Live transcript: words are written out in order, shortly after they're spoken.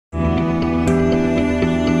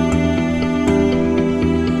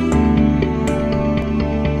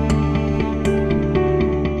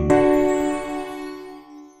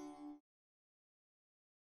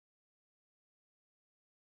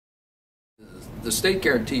The state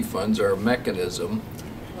guarantee funds are a mechanism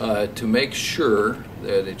to make sure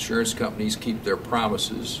that insurance companies keep their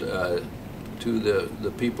promises to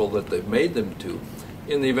the people that they've made them to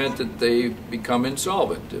in the event that they become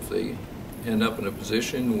insolvent. If they end up in a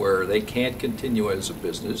position where they can't continue as a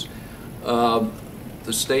business, the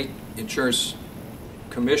state insurance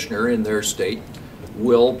commissioner in their state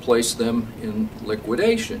will place them in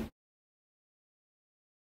liquidation.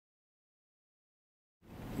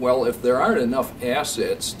 Well, if there aren't enough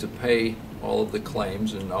assets to pay all of the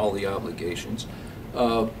claims and all the obligations,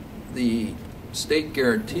 the State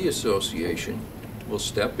Guarantee Association will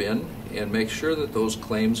step in and make sure that those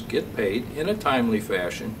claims get paid in a timely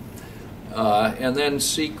fashion, and then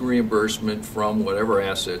seek reimbursement from whatever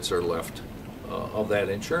assets are left of that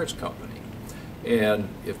insurance company. And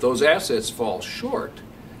if those assets fall short,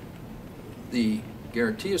 the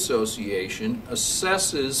Guarantee Association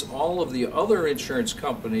assesses all of the other insurance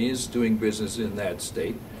companies doing business in that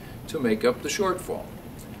state to make up the shortfall.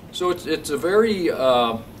 So it's a very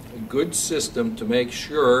good system to make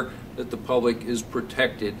sure that the public is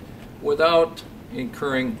protected without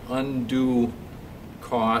incurring undue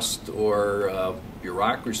cost or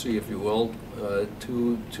bureaucracy, if you will,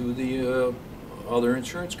 to the other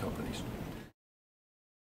insurance companies.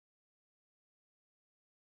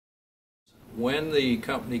 When the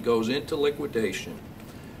company goes into liquidation,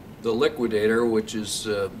 the liquidator, which is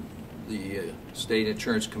the state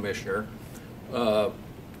insurance commissioner,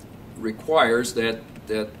 requires that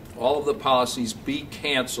all of the policies be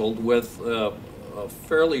canceled with a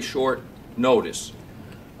fairly short notice.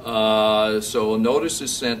 So a notice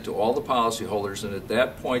is sent to all the policyholders, and at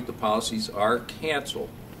that point the policies are canceled.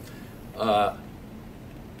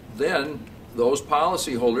 Then those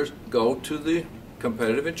policyholders go to the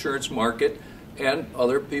competitive insurance market, and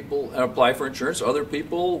other people apply for insurance. Other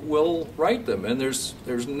people will write them, and there's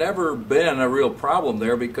never been a real problem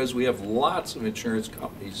there because we have lots of insurance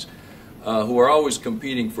companies who are always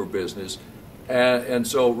competing for business, and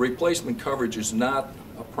so replacement coverage is not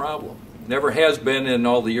a problem. Never has been in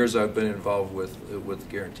all the years I've been involved with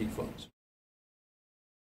guarantee funds.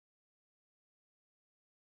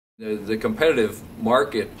 The competitive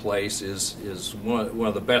marketplace is one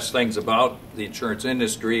of the best things about the insurance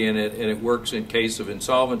industry, and it works in case of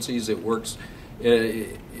insolvencies. It works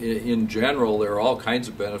in general. There are all kinds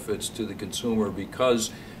of benefits to the consumer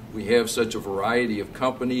because we have such a variety of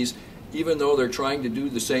companies. Even though they're trying to do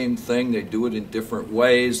the same thing, they do it in different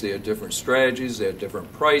ways. They have different strategies, they have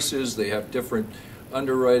different prices, they have different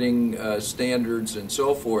underwriting standards and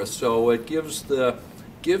so forth. So it gives the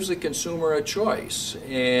consumer a choice,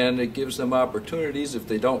 and it gives them opportunities. If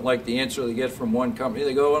they don't like the answer they get from one company,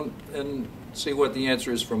 they go and see what the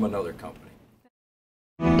answer is from another company.